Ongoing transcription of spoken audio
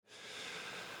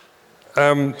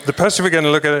The passage we're going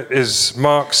to look at is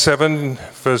Mark 7,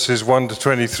 verses 1 to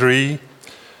 23.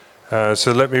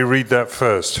 So let me read that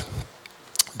first.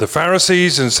 The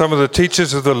Pharisees and some of the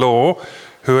teachers of the law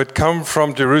who had come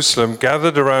from Jerusalem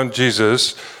gathered around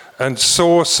Jesus and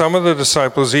saw some of the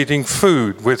disciples eating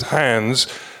food with hands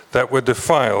that were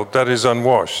defiled, that is,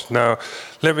 unwashed. Now,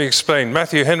 let me explain.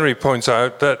 Matthew Henry points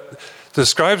out that the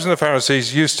scribes and the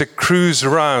Pharisees used to cruise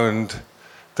around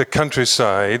the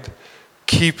countryside,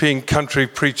 keeping country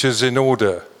preachers in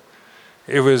order.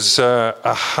 It was a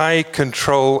high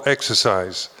control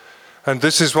exercise. And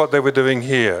this is what they were doing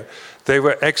here. They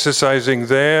were exercising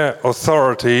their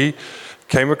authority,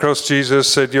 came across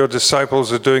Jesus, said, your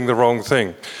disciples are doing the wrong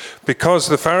thing. Because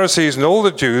the Pharisees and all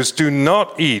the Jews do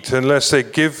not eat unless they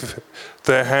give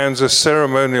their hands a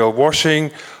ceremonial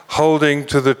washing, holding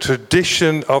to the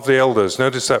tradition of the elders.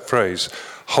 Notice that phrase,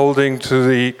 holding to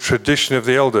the tradition of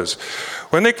the elders.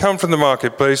 When they come from the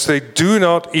marketplace, they do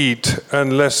not eat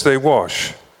unless they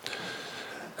wash.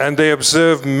 And they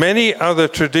observe many other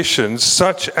traditions,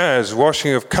 such as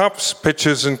washing of cups,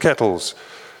 pitchers, and kettles.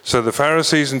 So the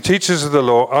Pharisees and teachers of the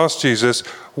law asked Jesus,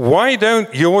 why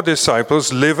don't your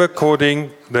disciples live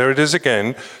according, there it is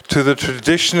again, to the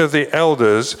tradition of the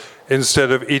elders instead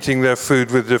of eating their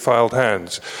food with defiled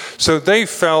hands? So they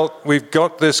felt, we've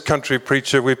got this country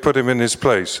preacher, we put him in his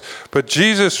place. But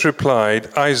Jesus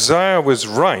replied, Isaiah was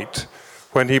right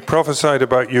when he prophesied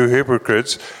about you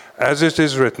hypocrites, as it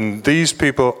is written, these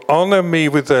people honor me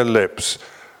with their lips,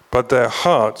 but their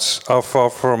hearts are far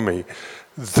from me.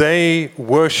 They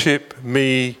worship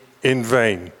me in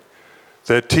vain.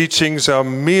 Their teachings are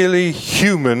merely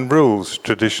human rules,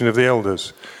 tradition of the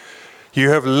elders. You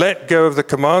have let go of the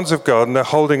commands of God and are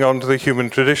holding on to the human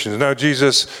traditions. Now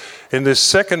Jesus, in this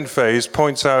second phase,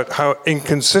 points out how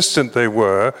inconsistent they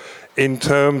were in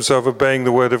terms of obeying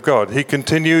the word of God. He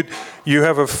continued, you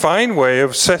have a fine way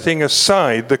of setting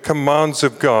aside the commands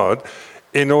of God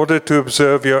in order to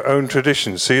observe your own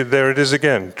traditions. See, there it is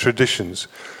again, traditions.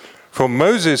 For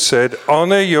Moses said,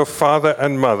 honor your father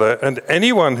and mother, and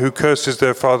anyone who curses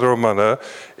their father or mother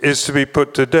is to be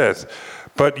put to death.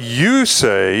 But you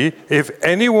say, if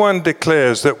anyone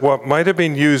declares that what might have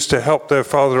been used to help their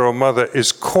father or mother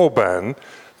is korban,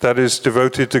 that is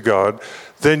devoted to God,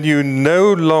 then you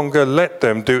no longer let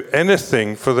them do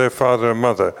anything for their father and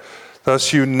mother.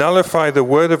 Thus you nullify the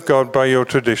word of God by your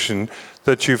tradition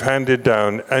that you've handed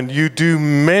down, and you do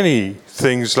many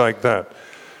things like that.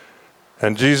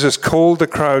 And Jesus called the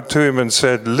crowd to him and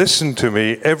said, listen to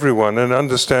me, everyone, and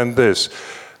understand this.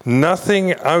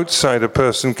 Nothing outside a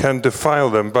person can defile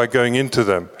them by going into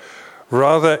them.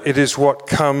 Rather, it is what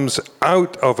comes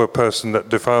out of a person that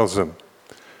defiles them.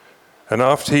 And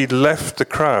after he left the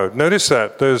crowd, notice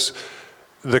that, there's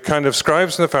the kind of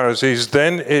scribes and the Pharisees,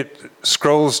 then it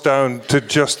scrolls down to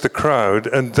just the crowd,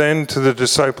 and then to the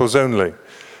disciples only.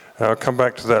 I'll come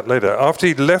back to that later. After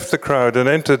he left the crowd and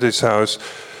entered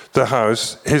the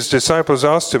house, his disciples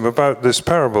asked him about this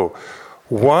parable.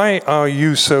 Why are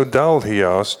you so dull, he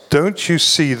asked. Don't you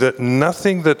see that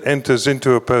nothing that enters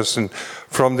into a person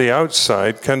from the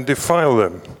outside can defile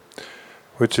them?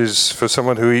 Which is, for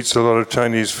someone who eats a lot of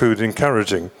Chinese food,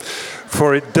 encouraging.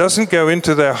 For it doesn't go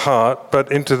into their heart, but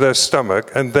into their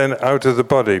stomach, and then out of the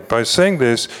body. By saying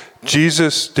this,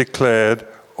 Jesus declared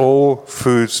all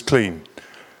foods clean.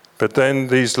 But then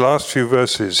these last few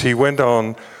verses, he went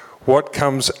on, what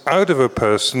comes out of a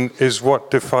person is what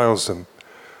defiles them.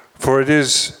 For it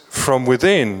is from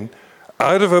within,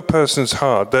 out of a person's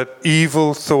heart, that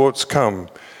evil thoughts come.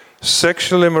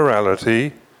 Sexual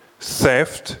immorality,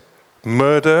 theft,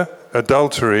 murder,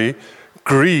 adultery,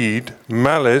 greed,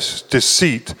 malice,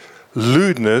 deceit,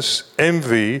 lewdness,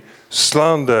 envy,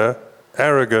 slander,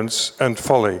 arrogance, and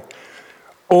folly.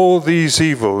 All these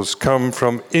evils come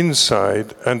from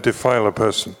inside and defile a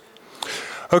person.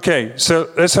 Okay,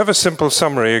 so let's have a simple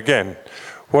summary again.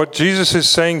 What Jesus is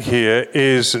saying here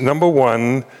is, number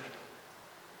one,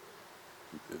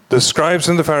 the scribes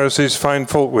and the Pharisees find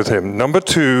fault with him. Number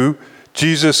two,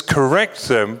 Jesus corrects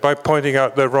them by pointing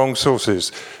out their wrong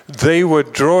sources. They were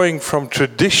drawing from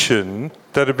tradition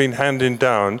that had been handed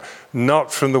down,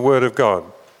 not from the Word of God.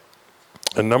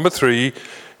 And number three,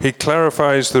 he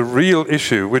clarifies the real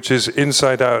issue, which is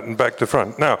inside out and back to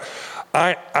front. Now,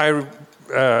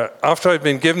 after I'd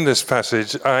been given this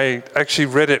passage, I actually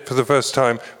read it for the first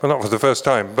time, well, not for the first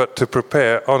time, but to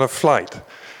prepare on a flight,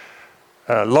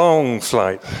 a long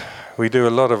flight. We do a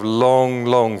lot of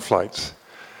long flights.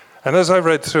 And as I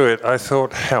read through it, I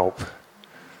thought, help.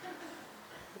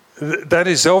 That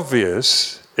is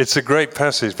obvious. It's a great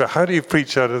passage, but how do you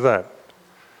preach out of that?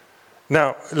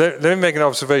 Now, let me make an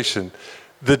observation.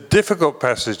 The difficult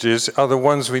passages are the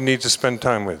ones we need to spend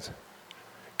time with.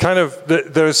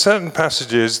 There are certain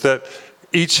passages that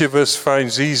each of us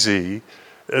finds easy.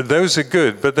 Those are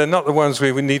good, but they're not the ones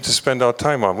we need to spend our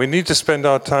time on. We need to spend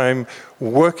our time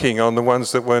working on the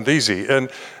ones that weren't easy. And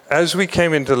as we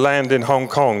came into land in Hong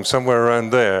Kong, somewhere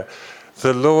around there,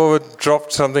 the Lord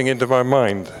dropped something into my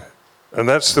mind. And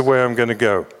that's the way I'm going to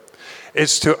go.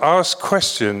 It's to ask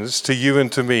questions to you and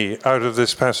to me out of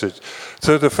this passage.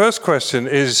 So the first question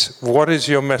is, what is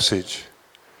your message?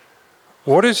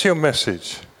 What is your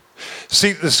message?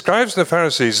 See, the scribes and the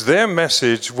Pharisees, their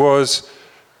message was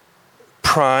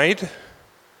pride,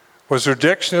 was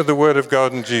rejection of the word of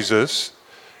God and Jesus.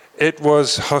 It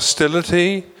was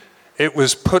hostility. It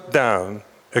was put down,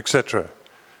 etc.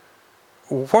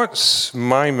 What's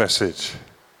my message?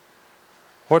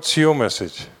 What's your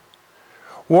message?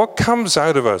 What comes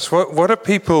out of us? What do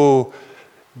people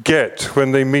get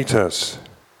when they meet us?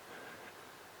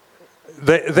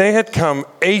 They had come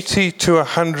 80 to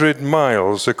 100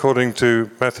 miles, according to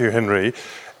Matthew Henry,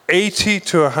 80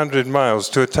 to 100 miles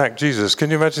to attack Jesus. Can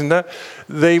you imagine that?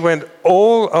 They went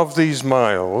all of these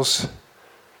miles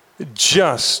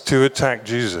just to attack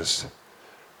Jesus,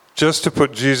 just to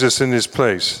put Jesus in his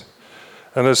place.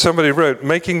 And as somebody wrote,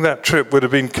 making that trip would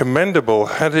have been commendable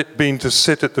had it been to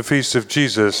sit at the feast of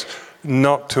Jesus,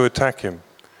 not to attack him.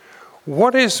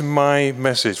 What is my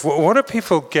message? What do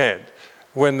people get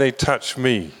when they touch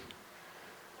me?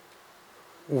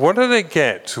 What do they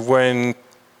get when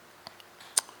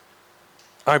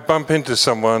I bump into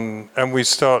someone and we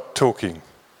start talking?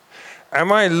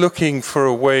 Am I looking for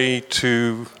a way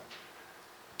to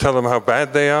tell them how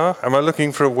bad they are? Am I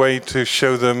looking for a way to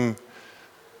show them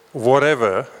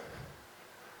whatever?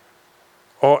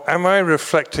 Or am I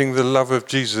reflecting the love of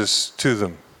Jesus to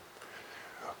them?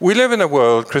 We live in a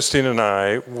world, Christine and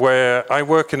I, where I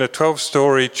work in a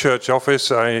 12-story church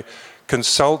office. I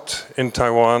consult in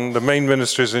Taiwan. The main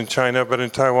ministry is in China, but in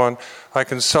Taiwan, I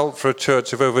consult for a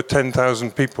church of over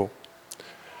 10,000 people.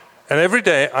 And every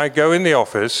day I go in the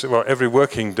office, well, every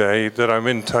working day that I'm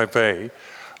in Taipei,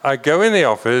 I go in the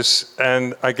office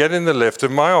and I get in the lift,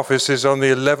 and my office is on the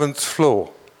 11th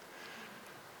floor.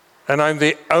 And I'm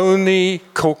the only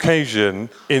Caucasian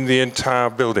in the entire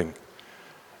building.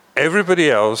 Everybody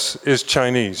else is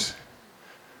Chinese,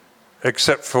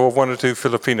 except for one or two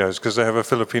Filipinos, because they have a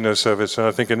Filipino service and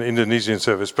I think an Indonesian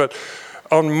service. But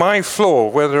on my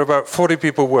floor, where there are about 40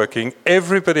 people working,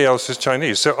 everybody else is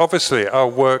Chinese. So obviously our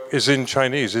work is in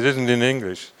Chinese, it isn't in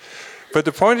English. But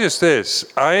the point is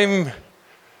this, I'm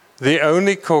the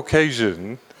only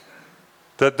Caucasian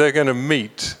that they're going to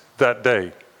meet that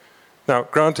day. Now,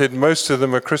 granted, most of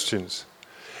them are Christians.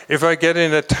 If I get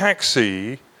in a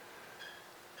taxi,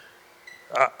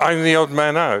 I'm the odd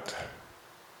man out.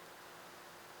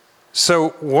 So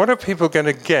what are people going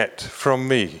to get from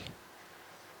me?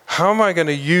 How am I going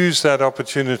to use that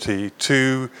opportunity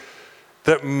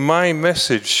that my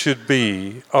message should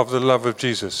be of the love of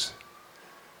Jesus?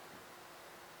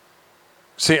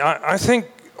 See, I think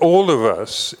all of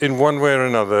us, in one way or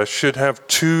another, should have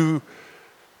two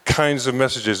kinds of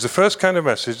messages. The first kind of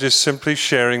message is simply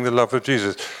sharing the love of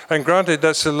Jesus. And granted,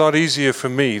 that's a lot easier for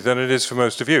me than it is for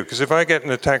most of you. Because if I get in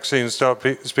a taxi and start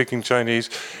speaking Chinese,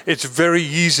 it's very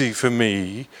easy for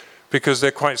me because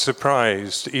they're quite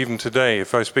surprised, even today,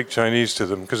 if I speak Chinese to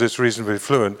them, because it's reasonably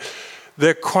fluent.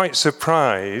 They're quite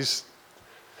surprised.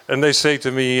 And they say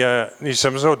to me, 你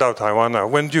什么时候到台湾啊?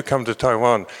 When do you come to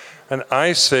Taiwan? And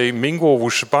I say, 民国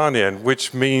58年,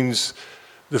 which means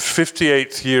the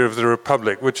 58th year of the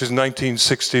Republic, which is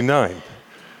 1969.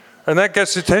 And that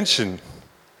gets attention.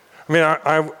 I mean,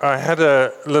 I had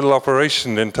a little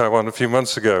operation in Taiwan a few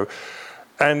months ago,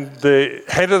 and the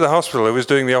head of the hospital who was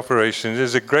doing the operation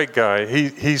is a great guy.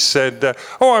 He said,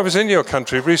 I was in your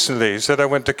country recently. He said, I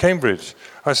went to Cambridge.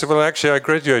 I said, well, actually, I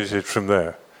graduated from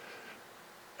there.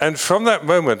 And from that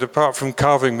moment, apart from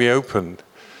carving me open,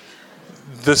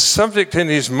 the subject in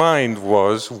his mind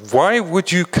was, why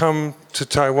would you come to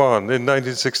Taiwan in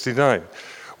 1969?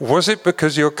 Was it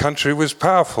because your country was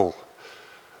powerful?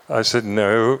 I said,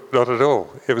 no, not at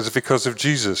all. It was because of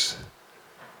Jesus.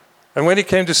 And when he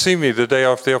came to see me the day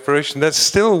after the operation, that's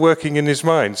still working in his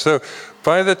mind. So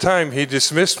by the time he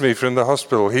dismissed me from the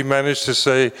hospital, he managed to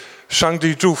say, 上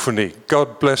帝祝福你,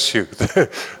 God bless you,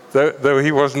 though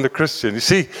he wasn't a Christian. You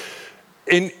see,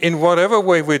 in whatever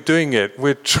way we're doing it,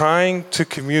 we're trying to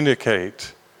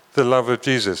communicate the love of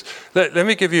Jesus. Let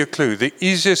me give you a clue. The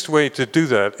easiest way to do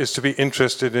that is to be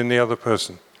interested in the other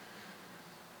person.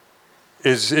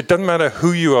 It doesn't matter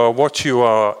who you are, what you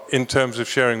are, in terms of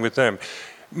sharing with them.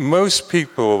 Most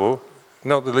people,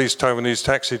 not the least Taiwanese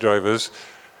taxi drivers,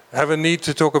 have a need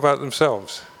to talk about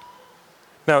themselves.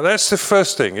 Now, that's the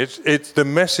first thing. The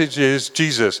message is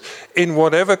Jesus in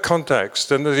whatever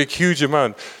context, and there's a huge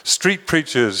amount. Street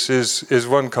preachers is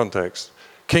one context.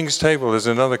 King's Table is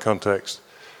another context.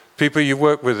 People you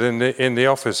work with in the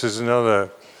office is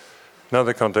another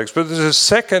context. But there's a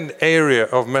second area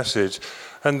of message,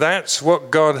 and that's what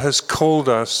God has called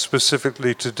us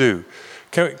specifically to do.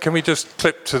 Can we just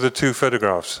clip to the two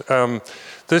photographs?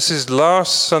 This is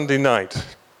last Sunday night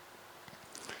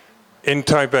in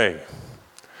Taipei.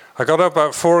 I got up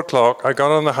about 4 o'clock. I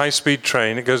got on the high-speed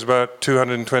train. It goes about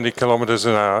 220 kilometers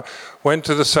an hour. Went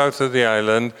to the south of the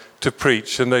island to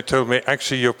preach, and they told me,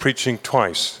 actually, you're preaching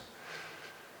twice.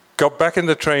 Got back in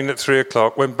the train at 3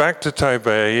 o'clock, went back to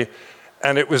Taipei,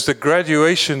 and it was the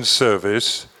graduation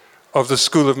service of the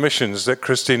School of Missions that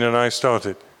Christine and I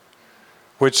started,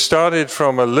 which started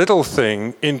from a little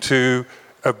thing into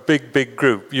a big, big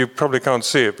group. You probably can't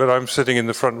see it, but I'm sitting in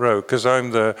the front row because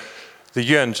I'm the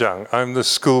yuanzhang, I'm the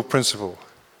school principal.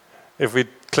 If we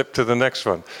clip to the next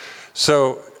one.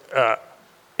 So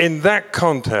in that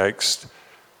context,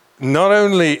 not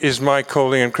only is my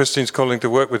calling and Christine's calling to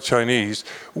work with Chinese,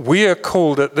 we are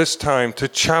called at this time to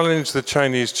challenge the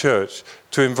Chinese church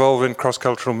to involve in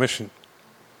cross-cultural mission.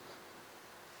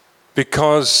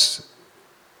 Because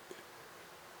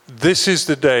this is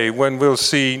the day when we'll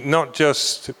see not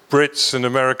just Brits and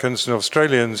Americans and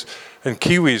Australians and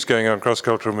Kiwis going on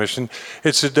cross-cultural mission.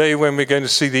 It's a day when we're going to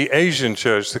see the Asian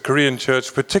church, the Korean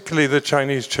church, particularly the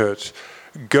Chinese church,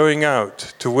 going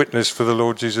out to witness for the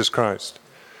Lord Jesus Christ.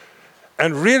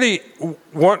 And really,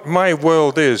 what my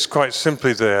world is, quite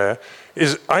simply there,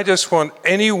 is I just want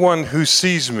anyone who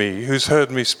sees me, who's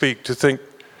heard me speak, to think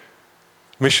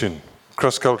mission,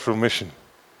 cross-cultural mission.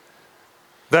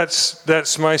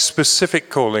 That's my specific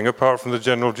calling, apart from the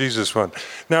general Jesus one.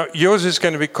 Now, yours is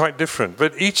going to be quite different,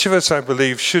 but each of us, I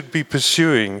believe, should be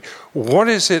pursuing what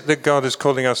is it that God is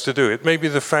calling us to do. It may be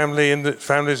the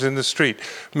families in the street,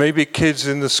 maybe kids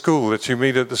in the school that you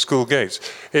meet at the school gates.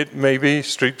 It may be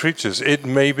street preachers. It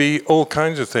may be all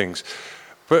kinds of things.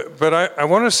 But I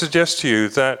want to suggest to you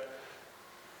that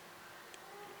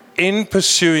in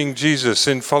pursuing Jesus,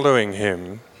 in following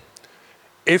him,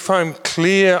 if I'm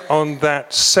clear on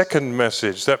that second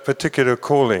message, that particular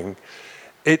calling,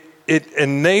 it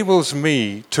enables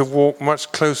me to walk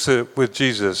much closer with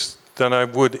Jesus than I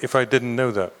would if I didn't know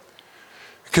that.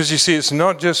 Because you see, it's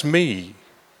not just me,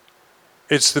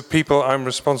 it's the people I'm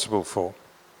responsible for.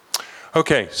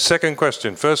 Okay, second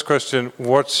question. First question,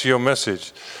 what's your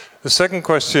message? The second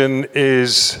question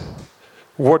is,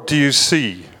 what do you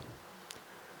see?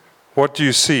 What do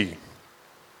you see?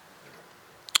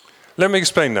 Let me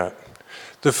explain that.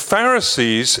 The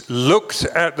Pharisees looked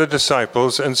at the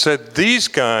disciples and said, these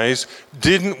guys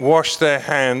didn't wash their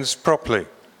hands properly.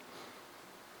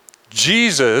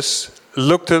 Jesus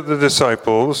looked at the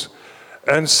disciples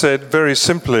and said very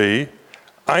simply,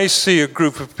 I see a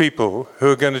group of people who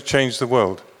are going to change the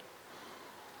world.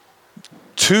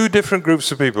 Two different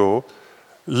groups of people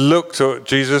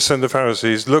Jesus and the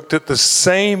Pharisees looked at the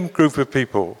same group of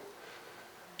people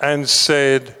and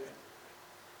said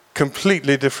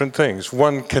completely different things.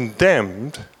 One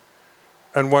condemned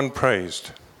and one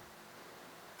praised.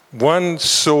 One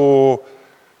saw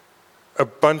a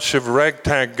bunch of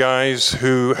ragtag guys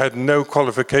who had no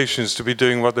qualifications to be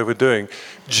doing what they were doing.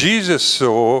 Jesus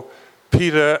saw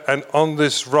Peter, and on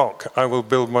this rock I will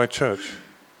build my church.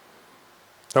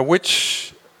 Now,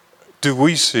 which do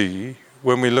we see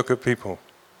when we look at people?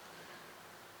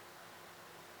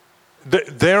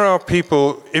 There are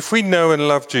people, if we know and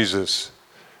love Jesus,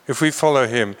 if we follow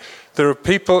him, there are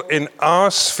people in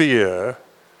our sphere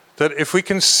that if we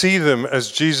can see them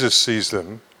as Jesus sees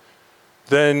them,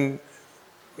 then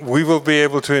we will be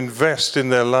able to invest in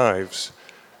their lives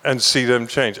and see them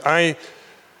change. I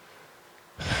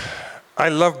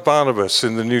love Barnabas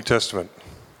in the New Testament.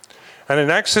 And in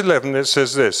Acts 11 it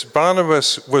says this,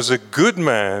 Barnabas was a good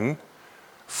man,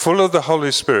 full of the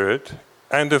Holy Spirit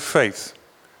and of faith.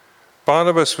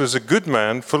 Barnabas was a good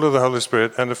man, full of the Holy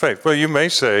Spirit and of faith. Well, you may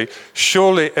say,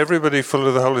 surely everybody full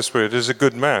of the Holy Spirit is a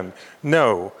good man.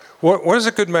 No. What does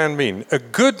a good man mean? A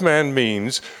good man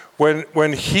means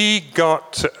when he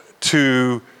got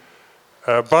to,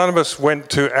 Barnabas went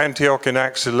to Antioch in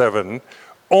Acts 11,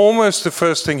 almost the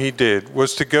first thing he did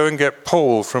was to go and get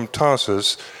Paul from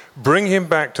Tarsus, bring him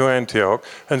back to Antioch,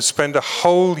 and spend a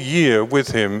whole year with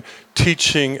him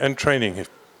teaching and training him.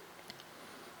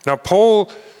 Now,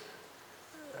 Paul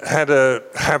had a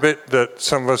habit that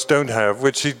some of us don't have,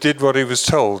 which he did what he was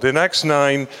told. In Acts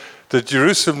 9, the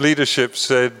Jerusalem leadership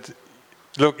said,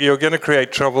 look, you're going to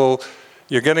create trouble.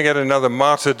 You're going to get another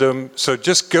martyrdom, so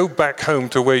just go back home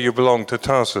to where you belong, to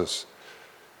Tarsus.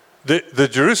 The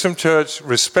Jerusalem church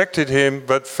respected him,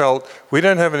 but felt, we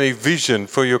don't have any vision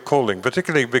for your calling,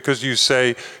 particularly because you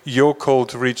say you're called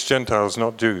to reach Gentiles,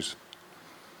 not Jews.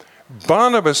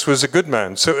 Barnabas was a good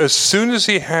man, so as soon as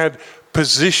he had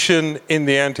position in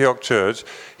the Antioch church,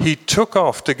 he took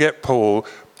off to get Paul,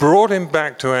 brought him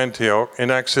back to Antioch in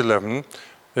Acts 11.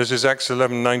 This is Acts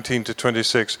 11, 19 to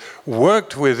 26.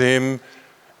 Worked with him,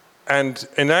 and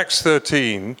in Acts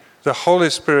 13, the Holy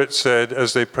Spirit said,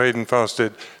 as they prayed and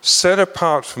fasted, set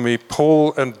apart for me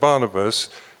Paul and Barnabas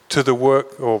to the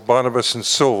work, or Barnabas and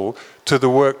Saul, to the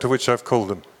work to which I've called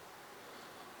them.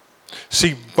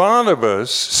 See,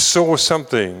 Barnabas saw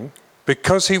something,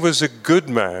 because he was a good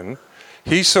man,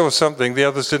 he saw something the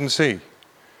others didn't see.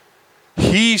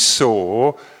 He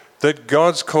saw that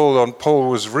God's call on Paul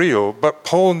was real, but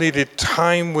Paul needed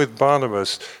time with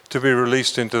Barnabas to be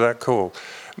released into that call.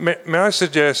 May I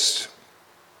suggest,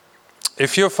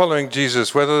 if you're following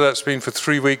Jesus, whether that's been for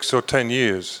 3 weeks or 10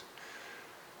 years,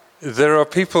 there are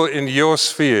people in your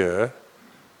sphere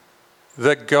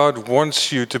that God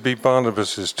wants you to be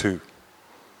Barnabases to.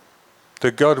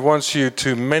 That God wants you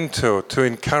to mentor, to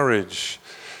encourage.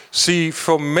 See,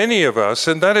 for many of us,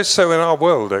 and that is so in our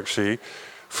world actually,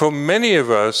 for many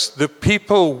of us, the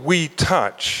people we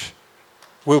touch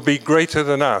will be greater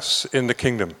than us in the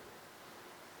kingdom.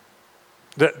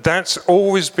 That's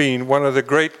always been one of the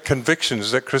great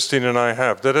convictions that Christine and I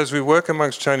have, that as we work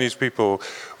amongst Chinese people,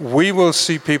 we will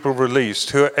see people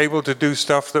released who are able to do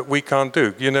stuff that we can't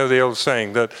do. You know the old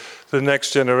saying that the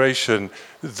next generation,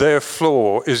 their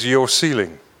floor is your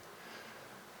ceiling.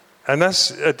 And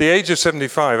that's, at the age of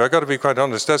 75, I've got to be quite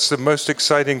honest, that's the most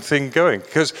exciting thing going.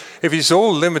 Because if it's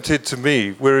all limited to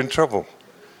me, we're in trouble.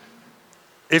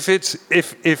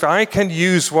 If I can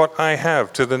use what I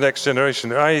have to the next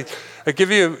generation, I'll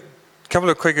give you a couple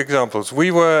of quick examples.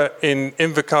 We were in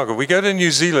Invercargill. We go to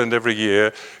New Zealand every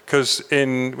year because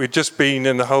we've just been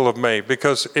in the whole of May,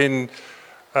 because in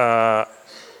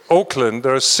Auckland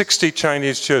there are 60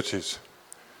 Chinese churches.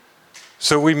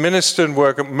 So we minister and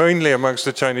work mainly amongst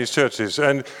the Chinese churches.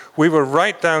 And we were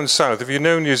right down south. If you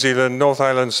know New Zealand, North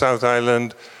Island, South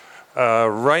Island,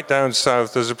 right down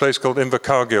south, there's a place called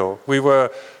Invercargill. We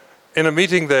were in a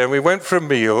meeting there, and we went for a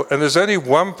meal, and there's only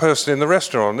one person in the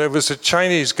restaurant. It was a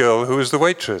Chinese girl who was the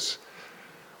waitress.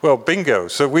 Well, bingo.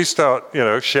 So we start,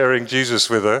 sharing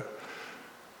Jesus with her.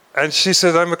 And she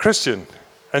said, I'm a Christian.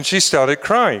 And she started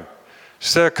crying. She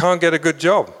said, I can't get a good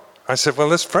job. I said, well,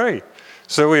 let's pray.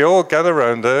 So we all gathered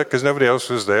around her, because nobody else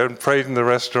was there, and prayed in the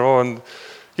restaurant.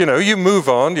 You move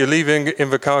on, you're leaving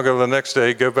Invercargill the next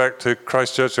day, go back to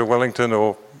Christchurch or Wellington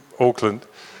or Auckland.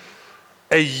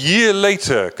 A year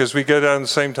later, because we go down the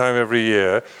same time every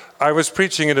year, I was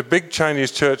preaching in a big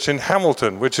Chinese church in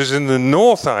Hamilton, which is in the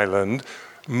North Island,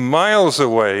 miles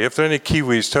away. If there are any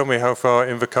Kiwis, tell me how far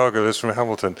Invercargill is from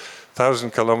Hamilton,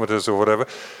 1,000 kilometers or whatever.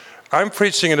 I'm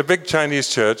preaching in a big Chinese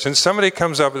church, and somebody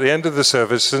comes up at the end of the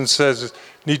service and says,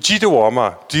 你记得我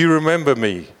吗? Do you remember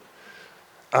me?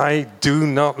 I do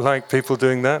not like people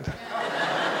doing that.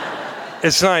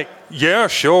 It's like, yeah,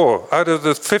 sure. Out of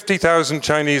the 50,000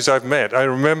 Chinese I've met, I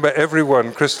remember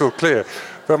everyone crystal clear.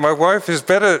 But my wife is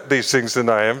better at these things than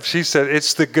I am. She said,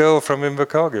 it's the girl from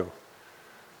Invercargill.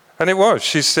 And it was.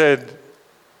 She said,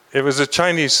 it was a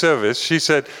Chinese service. She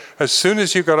said, as soon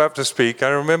as you got up to speak, I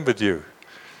remembered you.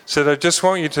 Said, I just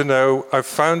want you to know I've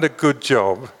found a good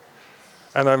job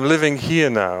and I'm living here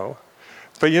now.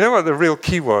 But you know what the real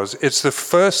key was? It's the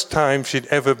first time she'd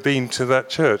ever been to that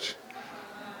church.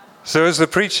 So as the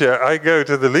preacher, I go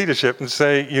to the leadership and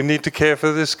say, you need to care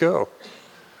for this girl.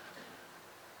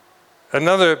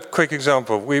 Another quick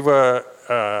example. We were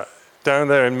down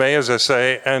there in May, as I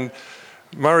say, and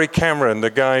Murray Cameron,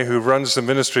 the guy who runs the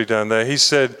ministry down there, he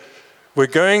said, we're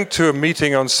going to a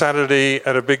meeting on Saturday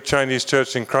at a big Chinese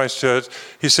church in Christchurch.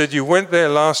 He said, you went there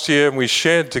last year and we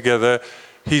shared together.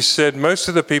 He said, most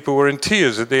of the people were in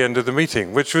tears at the end of the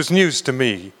meeting, which was news to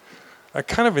me. I'm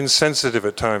kind of insensitive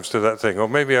at times to that thing, or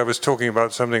maybe I was talking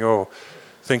about something or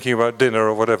thinking about dinner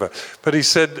or whatever. But he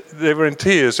said they were in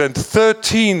tears, and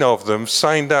 13 of them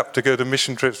signed up to go to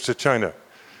mission trips to China.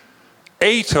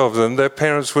 8 of them, their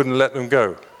parents wouldn't let them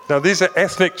go. Now, these are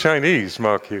ethnic Chinese,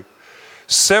 mark you.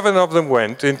 7 of them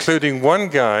went, including one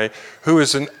guy who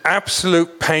was an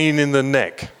absolute pain in the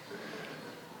neck.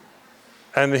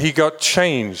 And he got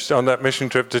changed on that mission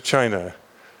trip to China,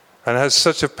 and has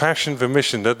such a passion for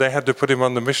mission that they had to put him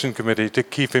on the mission committee to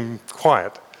keep him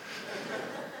quiet.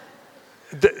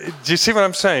 Do you see what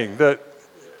I'm saying? That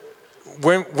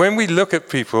when we look at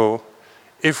people,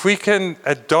 if we can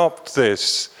adopt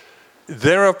this,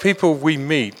 there are people we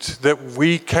meet that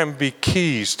we can be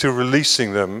keys to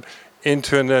releasing them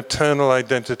into an eternal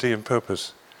identity and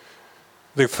purpose.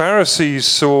 The Pharisees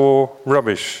saw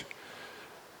rubbish.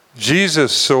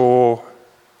 Jesus saw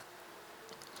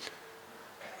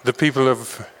the people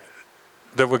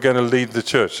that were going to lead the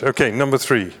church. Okay, number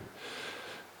 3.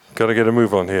 Got to get a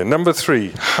move on here. Number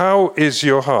 3, how is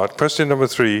your heart? Question number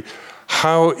 3,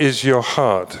 how is your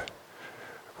heart?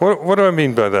 What do I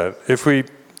mean by that? If we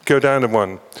go down to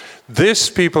 1. This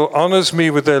people honors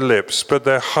me with their lips, but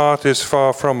their heart is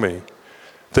far from me.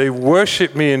 They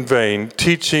worship me in vain,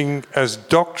 teaching as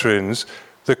doctrines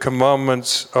the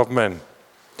commandments of men.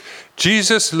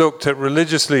 Jesus looked at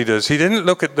religious leaders. He didn't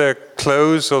look at their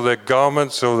clothes or their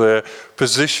garments or their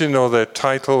position or their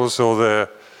titles or their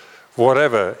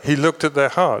whatever. He looked at their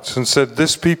hearts and said,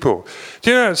 this people, do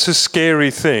you know it's a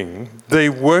scary thing? They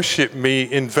worship me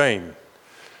in vain.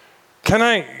 Can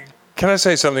I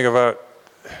say something about,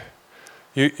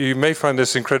 you may find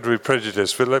this incredibly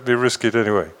prejudiced, but let me risk it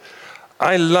anyway.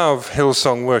 I love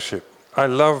Hillsong worship. I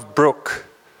love Brooke,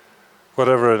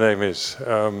 whatever her name is,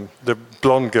 the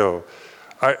blonde girl.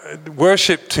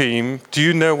 Worship team, do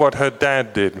you know what her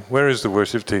dad did? Where is the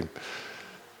worship team?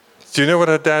 Do you know what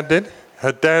her dad did?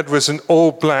 Her dad was an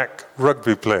all-black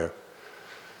rugby player.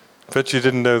 Bet you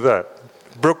didn't know that.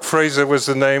 Brooke Fraser was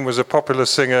the name, was a popular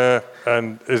singer,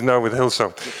 and is now with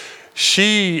Hillsong.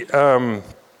 She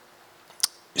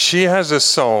has a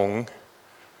song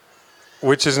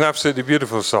which is an absolutely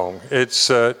beautiful song.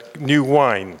 It's New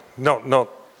Wine, not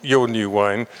your new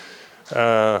wine.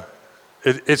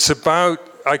 It's about,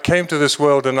 I came to this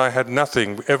world and I had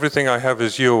nothing. Everything I have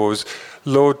is yours.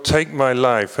 Lord, take my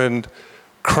life and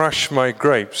crush my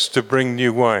grapes to bring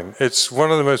new wine. It's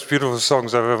one of the most beautiful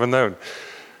songs I've ever known.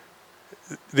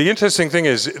 The interesting thing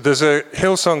is, there's a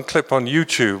Hillsong clip on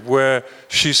YouTube where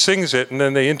she sings it and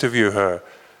then they interview her.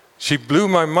 She blew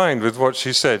my mind with what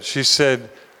she said. She said,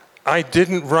 I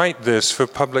didn't write this for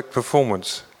public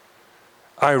performance.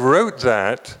 I wrote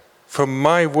that for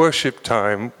my worship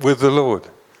time with the Lord.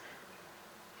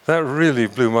 That really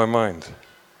blew my mind.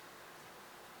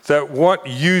 That what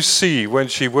you see when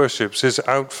she worships is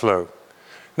outflow.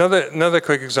 Another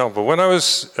quick example. When I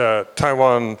was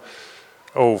Taiwan,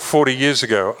 40 years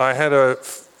ago, I had a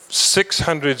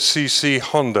 600cc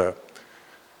Honda,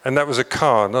 and that was a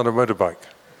car, not a motorbike.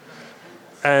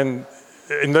 And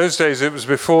in those days, it was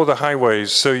before the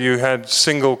highways, so you had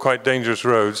single, quite dangerous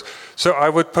roads. So I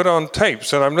would put on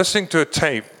tapes, and I'm listening to a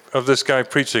tape of this guy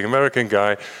preaching, American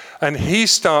guy, and he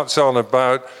starts on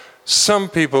about some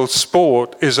people's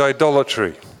sport is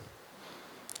idolatry.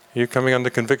 Are you coming under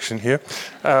conviction here?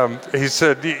 He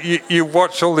said, you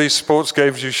watch all these sports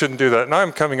games, you shouldn't do that. And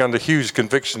I'm coming under huge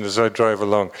conviction as I drive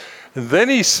along. And then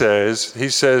he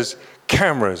says,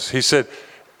 cameras. He said,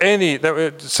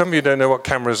 some of you don't know what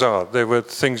cameras are. They were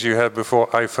things you had before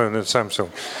iPhone and Samsung.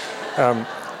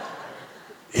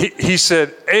 He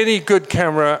said, any good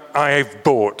camera I've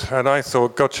bought. And I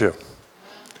thought, gotcha.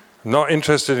 Not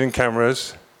interested in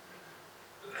cameras.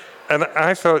 And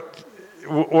I thought,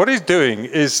 what he's doing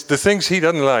is the things he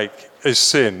doesn't like is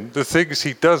sin. The things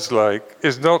he does like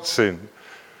is not sin.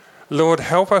 Lord,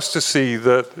 help us to see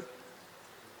that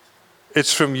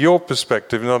it's from your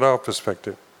perspective, not our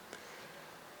perspective.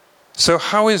 So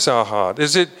how is our heart?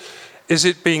 Is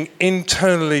it being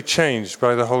internally changed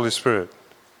by the Holy Spirit?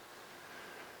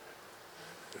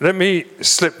 Let me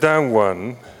slip down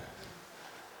one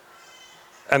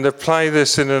and apply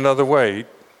this in another way.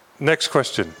 Next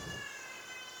question.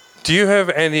 Do you have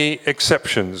any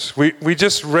exceptions? We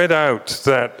just read out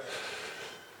that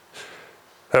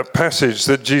passage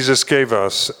that Jesus gave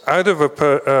us.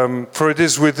 For it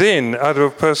is within, out of a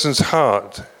person's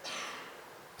heart,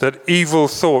 that evil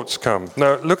thoughts come.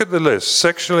 Now look at the list.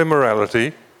 Sexual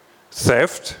immorality,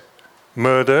 theft,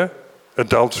 murder,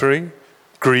 adultery,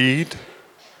 greed.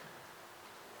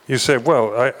 You say,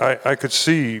 well, I could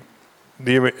see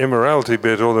the immorality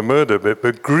bit or the murder bit,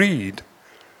 but greed,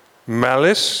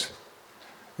 malice.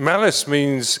 Malice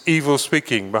means evil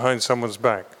speaking behind someone's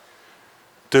back,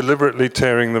 deliberately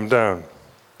tearing them down.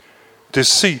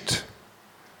 Deceit,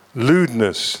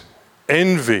 lewdness,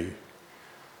 envy,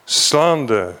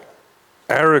 slander,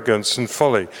 arrogance and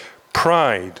folly,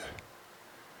 pride,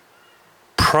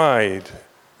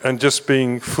 and just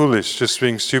being foolish, just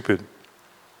being stupid.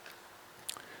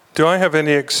 Do I have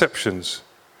any exceptions?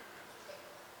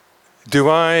 Do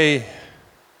I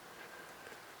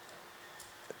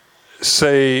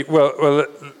say, well,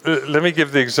 let me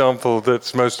give the example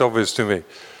that's most obvious to me.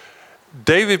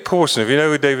 David Pawson, if you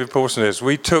know who David Pawson is,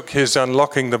 we took his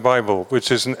Unlocking the Bible, which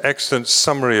is an excellent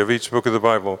summary of each book of the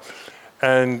Bible,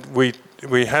 and we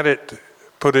we had it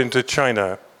put into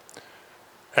China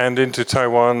and into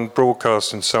Taiwan,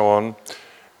 broadcast and so on.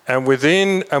 And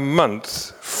within a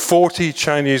month, 40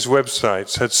 Chinese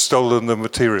websites had stolen the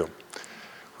material,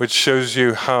 which shows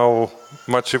you how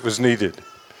much it was needed.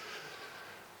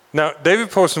 Now,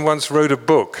 David Pawson once wrote a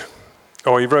book,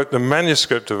 or he wrote the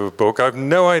manuscript of a book. I have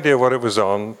no idea what it was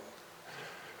on,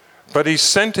 but he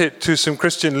sent it to some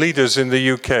Christian leaders in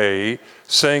the UK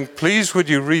saying, please would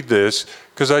you read this,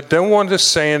 because I don't want to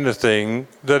say anything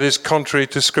that is contrary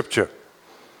to Scripture.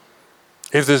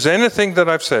 If there's anything that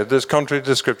I've said that's contrary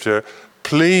to Scripture,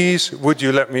 please would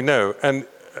you let me know. And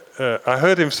I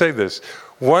heard him say this.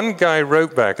 One guy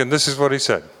wrote back, and this is what he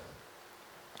said.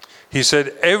 He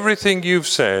said, everything you've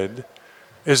said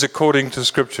is according to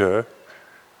Scripture,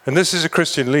 and this is a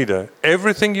Christian leader.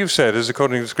 Everything you've said is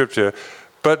according to Scripture,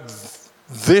 but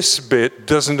this bit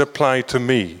doesn't apply to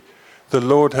me. The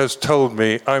Lord has told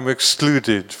me I'm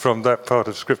excluded from that part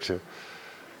of Scripture.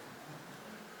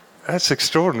 That's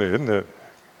extraordinary, isn't it?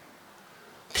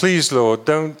 Please, Lord,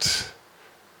 don't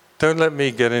let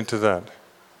me get into that.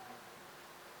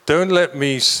 Don't let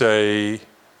me say,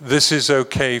 this is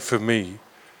okay for me.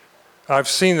 I've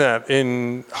seen that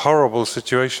in horrible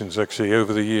situations, actually,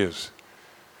 over the years.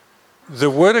 The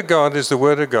Word of God is the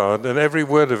Word of God, and every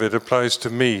word of it applies to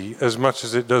me as much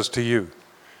as it does to you.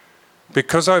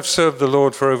 Because I've served the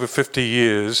Lord for over 50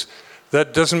 years,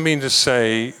 that doesn't mean to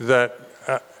say that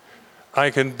I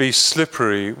can be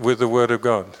slippery with the Word of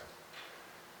God.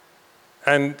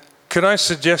 And could I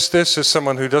suggest this as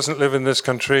someone who doesn't live in this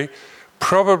country?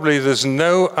 Probably there's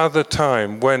no other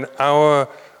time when our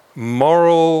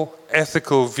moral,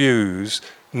 ethical views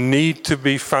need to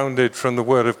be founded from the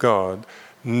Word of God.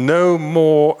 No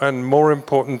more and more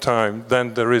important time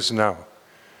than there is now.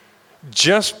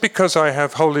 Just because I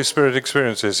have Holy Spirit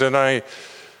experiences, and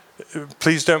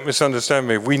please don't misunderstand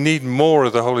me, we need more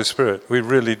of the Holy Spirit, we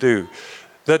really do.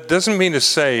 That doesn't mean to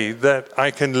say that I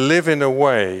can live in a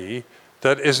way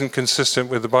that isn't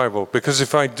consistent with the Bible, because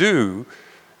if I do,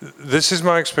 this is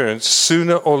my experience,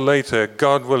 sooner or later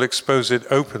God will expose it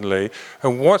openly,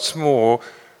 and what's more,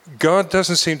 God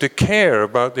doesn't seem to care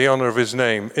about the honor of his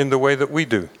name in the way that we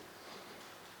do.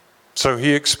 So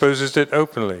he exposes it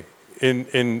openly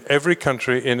in every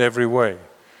country, in every way.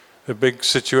 The big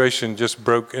situation just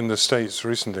broke in the States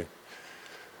recently.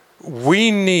 We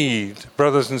need,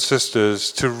 brothers and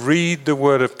sisters, to read the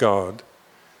Word of God,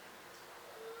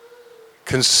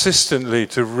 consistently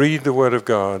to read the Word of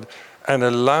God, and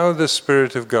allow the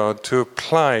Spirit of God to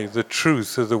apply the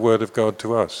truth of the Word of God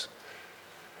to us.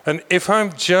 And if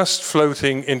I'm just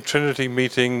floating in Trinity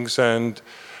meetings and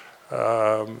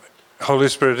Holy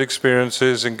Spirit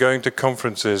experiences and going to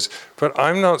conferences, but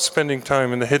I'm not spending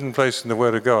time in the hidden place in the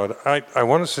Word of God, I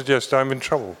want to suggest I'm in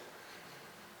trouble.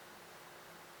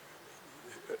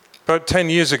 About 10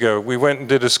 years ago, we went and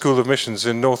did a school of missions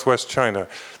in northwest China.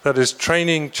 That is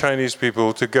training Chinese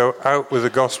people to go out with the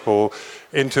gospel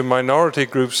into minority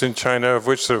groups in China, of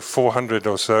which there are 400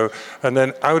 or so, and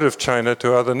then out of China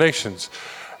to other nations.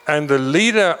 And the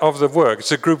leader of the work,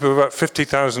 it's a group of about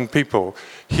 50,000 people,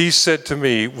 he said to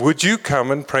me, would you come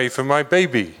and pray for my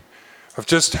baby? I've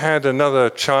just had another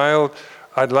child.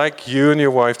 I'd like you and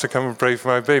your wife to come and pray for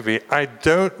my baby. I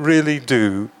don't really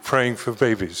do praying for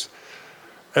babies,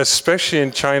 especially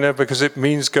in China, because it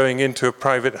means going into a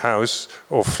private house,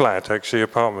 or flat, actually,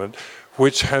 apartment,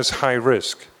 which has high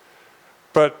risk.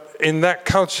 But in that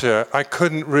culture, I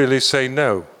couldn't really say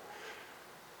no.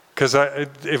 Because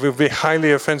it would be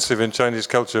highly offensive in Chinese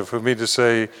culture for me to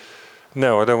say,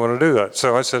 no, I don't want to do that.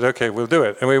 So I said, okay, we'll do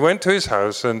it. And we went to his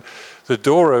house, and the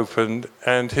door opened,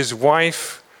 and his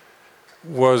wife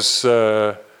was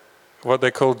what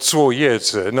they called 坐月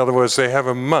子. In other words, they have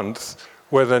a month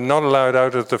where they're not allowed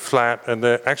out of the flat, and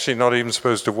they're actually not even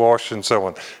supposed to wash and so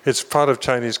on. It's part of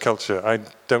Chinese culture. I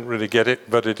don't really get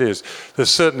it, but it is. There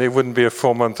certainly wouldn't be a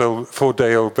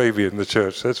 4-day-old baby in the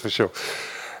church, that's for sure.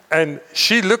 And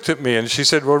she looked at me and she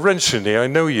said, well, Renshini, I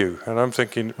know you. And I'm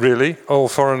thinking, really? All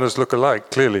foreigners look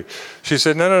alike, clearly. She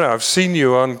said, no, I've seen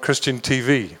you on Christian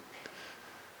TV.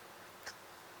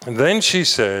 And then she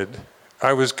said,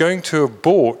 I was going to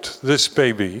abort this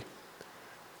baby,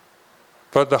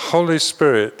 but the Holy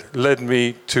Spirit led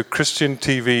me to Christian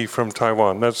TV from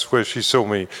Taiwan. That's where she saw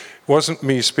me. It wasn't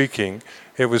me speaking,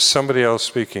 it was somebody else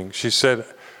speaking. She said,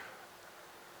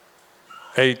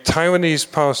 a Taiwanese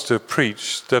pastor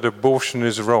preached that abortion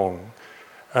is wrong,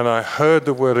 and I heard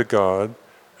the Word of God,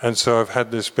 and so I've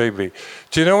had this baby.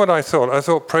 Do you know what I thought? I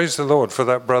thought, praise the Lord for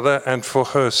that brother and for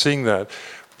her seeing that.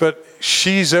 But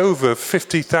she's over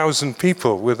 50,000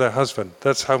 people with her husband.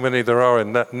 That's how many there are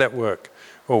in that network,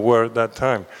 or were at that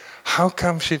time. How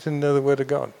come she didn't know the Word of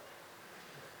God?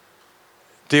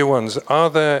 Dear ones, are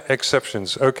there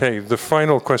exceptions? Okay, the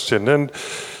final question, and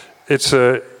it's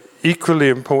an equally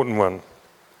important one.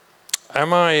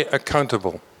 Am I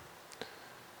accountable?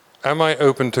 Am I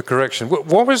open to correction?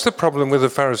 What was the problem with the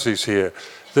Pharisees here?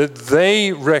 That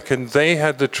they reckoned they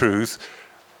had the truth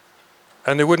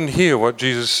and they wouldn't hear what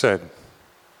Jesus said.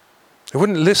 They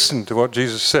wouldn't listen to what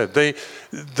Jesus said.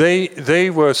 They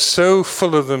were so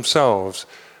full of themselves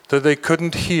that they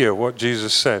couldn't hear what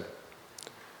Jesus said.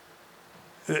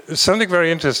 Something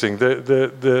very interesting,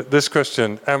 this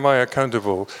question, am I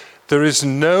accountable? There is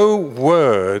no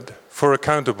word for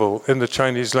accountable in the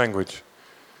Chinese language.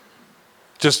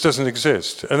 Just doesn't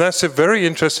exist. And that's a very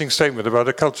interesting statement about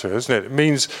a culture, isn't it? It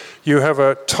means you have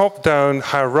a top-down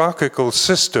hierarchical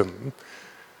system,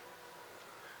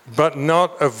 but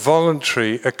not a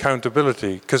voluntary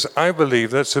accountability, because I believe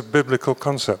that's a biblical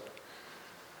concept.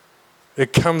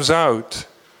 It comes out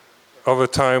of a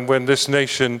time when this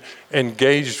nation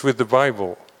engaged with the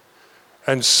Bible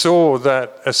and saw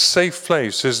that a safe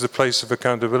place is the place of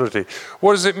accountability.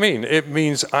 What does it mean? It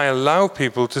means I allow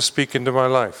people to speak into my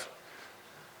life.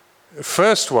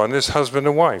 First one is husband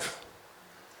and wife.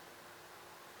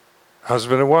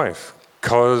 Husband and wife,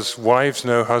 because wives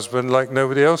know husband like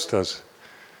nobody else does.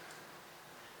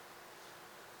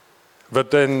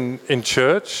 But then in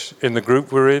church, in the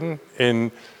group we're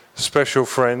in special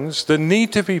friends, there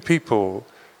need to be people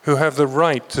who have the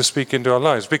right to speak into our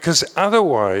lives, because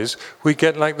otherwise we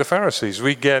get like the Pharisees.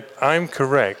 We get, I'm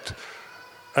correct,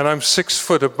 and I'm 6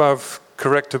 foot above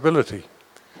correctability.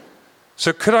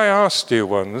 So could I ask, dear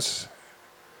ones,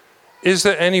 is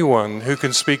there anyone who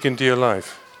can speak into your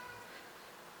life?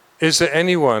 Is there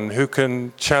anyone who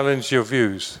can challenge your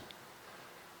views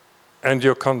and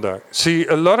your conduct? See,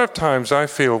 a lot of times I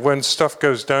feel when stuff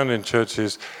goes down in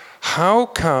churches, how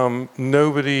come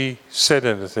nobody said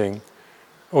anything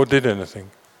or did anything?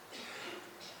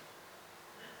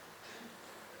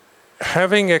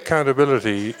 Having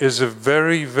accountability is a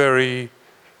very, very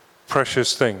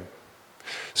precious thing.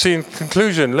 See, in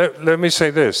conclusion, let me say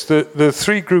this. The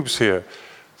 3 groups here.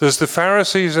 There's the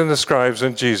Pharisees and the scribes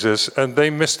and Jesus, and they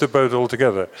missed the boat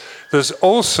altogether. There's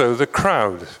also the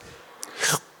crowd.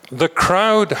 The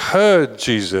crowd heard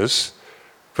Jesus,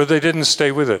 but they didn't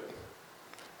stay with it.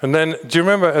 And then, do you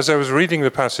remember, as I was reading the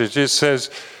passage, it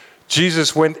says,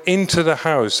 Jesus went into the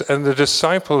house, and the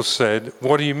disciples said,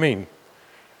 what do you mean?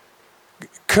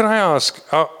 Could I ask,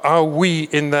 are we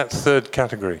in that third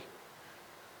category?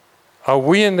 Are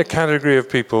we in the category of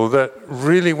people that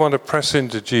really want to press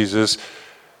into Jesus,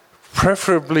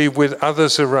 preferably with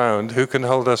others around who can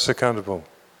hold us accountable?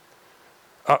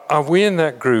 Are we in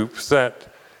that group that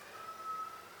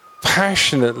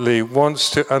passionately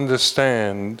wants to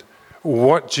understand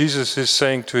what Jesus is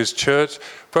saying to his church,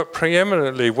 but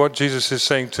preeminently what Jesus is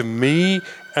saying to me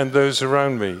and those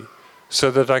around me, so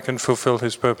that I can fulfill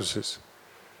his purposes?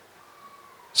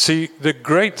 See, the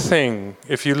great thing,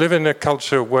 if you live in a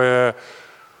culture where,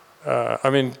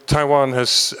 Taiwan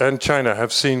and China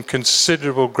have seen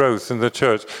considerable growth in the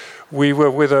church. We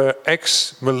were with an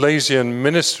ex-Malaysian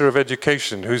minister of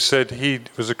education who said he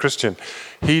was a Christian.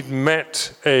 He'd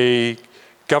met a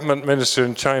government minister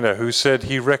in China who said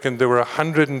he reckoned there were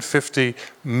 150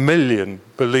 million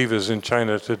believers in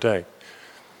China today.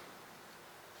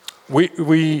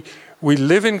 We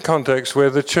live in contexts where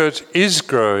the church is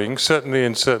growing, certainly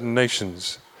in certain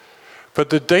nations. But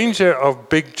the danger of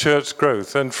big church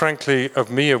growth, and frankly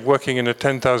of me of working in a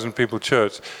 10,000 people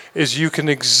church, is you can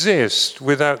exist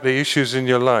without the issues in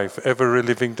your life ever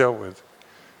really being dealt with.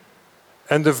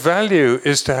 And the value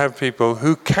is to have people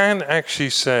who can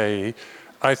actually say,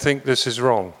 I think this is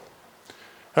wrong.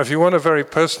 Now, if you want a very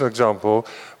personal example,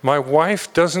 my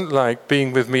wife doesn't like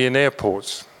being with me in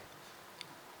airports.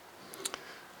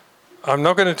 I'm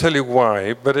not going to tell you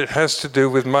why, but it has to do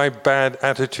with my bad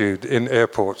attitude in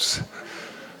airports.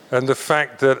 And the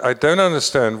fact that I don't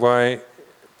understand why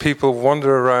people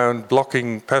wander around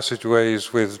blocking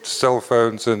passageways with cell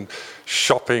phones and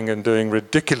shopping and doing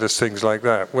ridiculous things like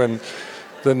that, when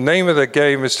the name of the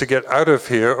game is to get out of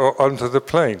here or onto the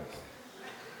plane.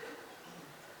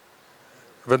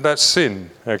 But that's sin,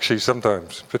 actually,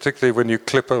 sometimes, particularly when you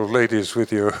clip old ladies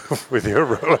with your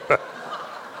roller.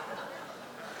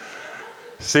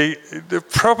 See,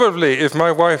 probably if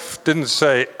my wife didn't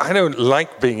say, I don't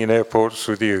like being in airports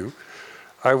with you,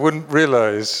 I wouldn't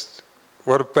realize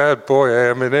what a bad boy I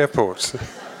am in airports.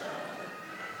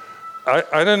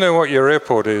 I don't know what your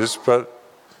airport is, but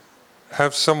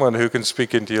have someone who can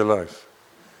speak into your life.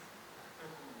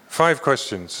 5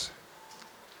 questions.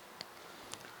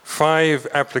 5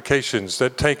 applications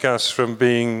that take us from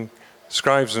being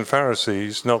scribes and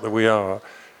Pharisees, not that we are,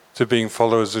 to being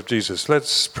followers of Jesus.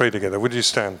 Let's pray together. Would you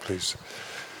stand, please?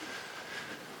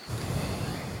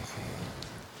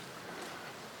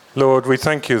 Lord, we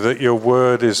thank you that your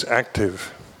word is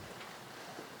active.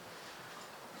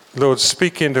 Lord,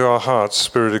 speak into our hearts,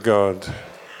 Spirit of God.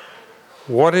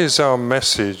 What is our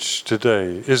message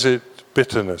today? Is it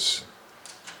bitterness?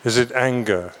 Is it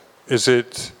anger? Is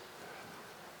it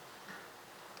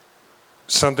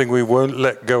something we won't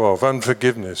let go of,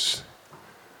 unforgiveness?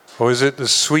 Or is it the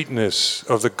sweetness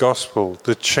of the gospel,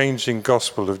 the changing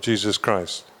gospel of Jesus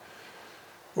Christ?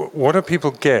 What do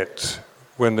people get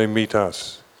when they meet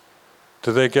us?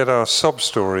 Do they get our sob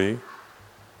story,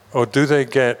 or do they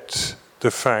get the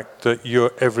fact that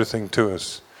you're everything to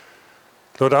us?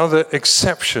 Lord, are there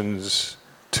exceptions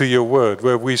to your word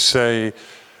where we say,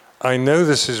 I know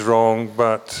this is wrong,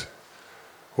 but,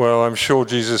 well, I'm sure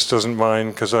Jesus doesn't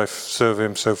mind because I serve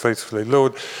him so faithfully.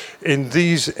 Lord, in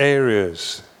these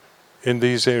areas,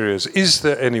 is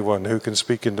there anyone who can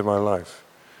speak into my life?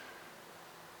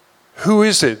 Who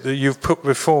is it that you've put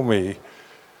before me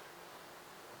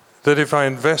that if I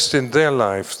invest in their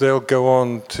life, they'll go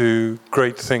on to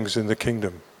great things in the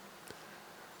kingdom?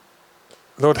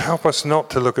 Lord, help us not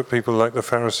to look at people like the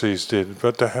Pharisees did,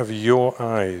 but to have your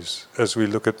eyes as we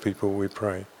look at people, we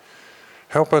pray.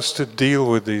 Help us to deal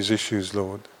with these issues,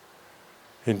 Lord.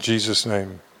 In Jesus'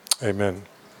 name, amen.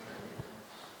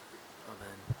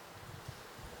 Amen.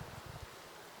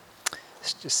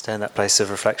 Let's just stay in that place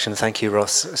of reflection. Thank you,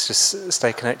 Ross. Let's just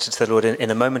stay connected to the Lord. In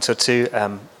a moment or two,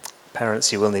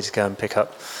 parents, you will need to go and pick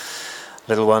up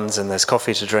little ones, and there's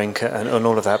coffee to drink and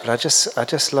all of that. But I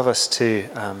just love us to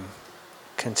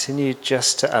continue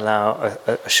just to allow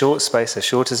a short space, as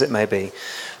short as it may be,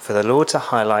 for the Lord to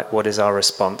highlight what is our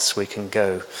response. We can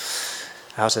go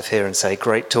out of here and say,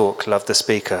 great talk, love the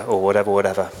speaker, or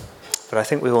whatever. But I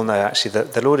think we all know actually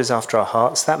that the Lord is after our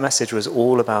hearts. That message was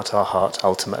all about our heart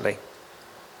ultimately.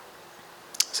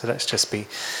 So let's just be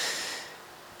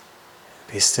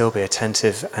still, be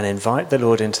attentive, and invite the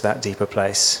Lord into that deeper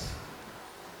place.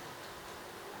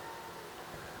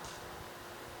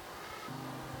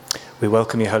 We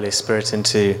welcome you, Holy Spirit,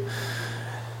 into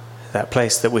that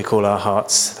place that we call our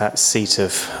hearts, that seat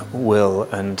of will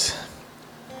and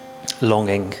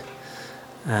longing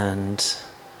and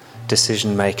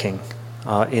decision-making,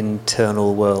 our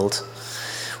internal world.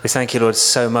 We thank you, Lord,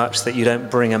 so much that you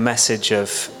don't bring a message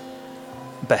of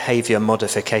behavior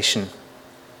modification.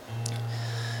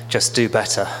 Just do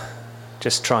better.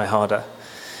 Just try harder.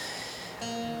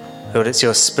 Lord, it's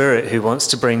your Spirit who wants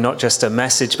to bring not just a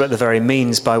message, but the very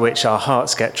means by which our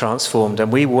hearts get transformed.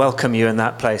 And we welcome you in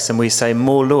that place. And we say,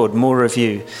 more, Lord, more of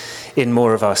you in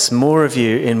more of us. More of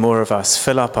you in more of us.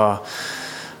 Fill up our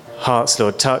hearts,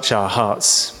 Lord. Touch our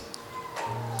hearts.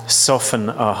 Soften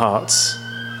our hearts.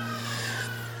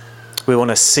 We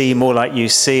want to see more like you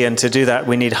see. And to do that,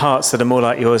 we need hearts that are more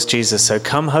like yours, Jesus. So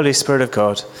come, Holy Spirit of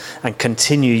God, and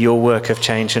continue your work of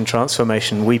change and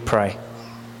transformation, we pray.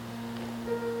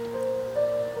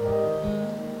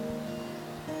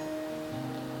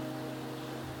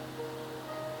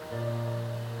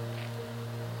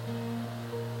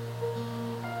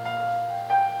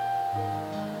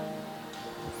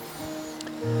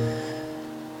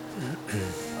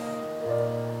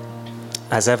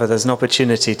 As ever, there's an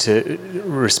opportunity to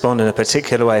respond in a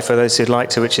particular way for those who'd like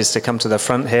to, which is to come to the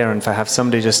front here and have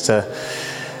somebody just to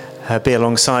be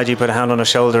alongside you, put a hand on a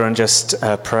shoulder and just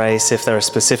pray. See if there are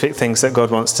specific things that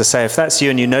God wants to say. If that's you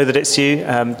and you know that it's you,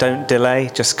 don't delay.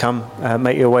 Just come,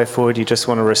 make your way forward. You just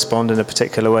want to respond in a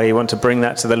particular way. You want to bring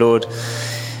that to the Lord.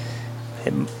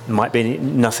 It might be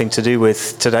nothing to do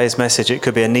with today's message. It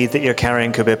could be a need that you're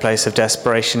carrying. It could be a place of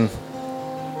desperation.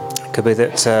 Could be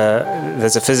that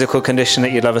there's a physical condition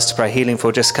that you'd love us to pray healing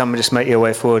for. Just come and just make your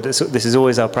way forward. This is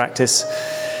always our practice.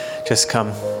 Just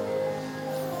come.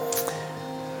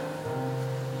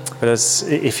 But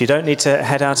if you don't need to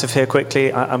head out of here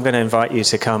quickly, I'm going to invite you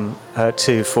to come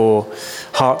too for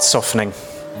heart softening.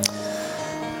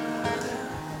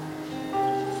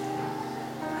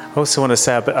 I also want to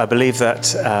say I believe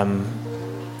that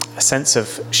a sense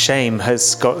of shame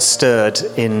has got stirred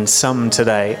in some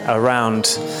today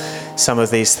around some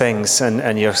of these things,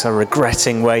 and you're sort of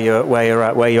regretting where you're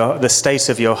at, the state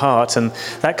of your heart, and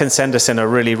that can send us in a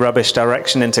really rubbish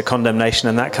direction into condemnation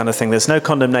and that kind of thing. There's no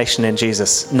condemnation in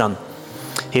Jesus, none.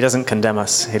 He doesn't condemn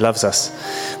us, he loves us,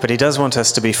 but he does want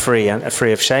us to be free, and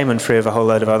free of shame and free of a whole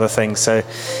load of other things. So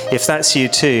if that's you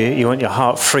too, you want your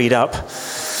heart freed up,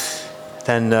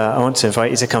 then I want to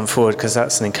invite you to come forward, because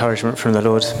that's an encouragement from the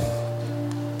Lord.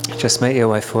 Just make your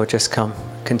way forward, just come.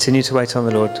 Continue to wait on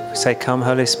the Lord. Say, come,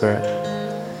 Holy Spirit.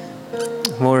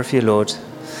 More of you, Lord.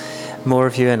 More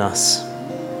of you in us.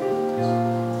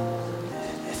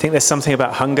 I think there's something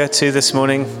about hunger too this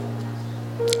morning.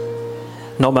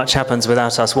 Not much happens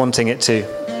without us wanting it to.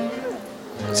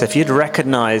 So if you'd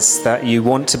recognize that you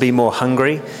want to be more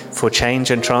hungry for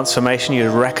change and transformation,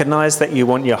 you'd recognize that you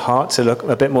want your heart to look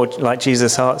a bit more like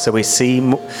Jesus' heart, so we see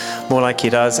more like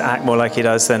he does, act more like he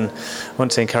does, then I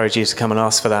want to encourage you to come and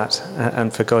ask for that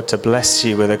and for God to bless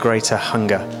you with a greater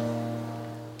hunger.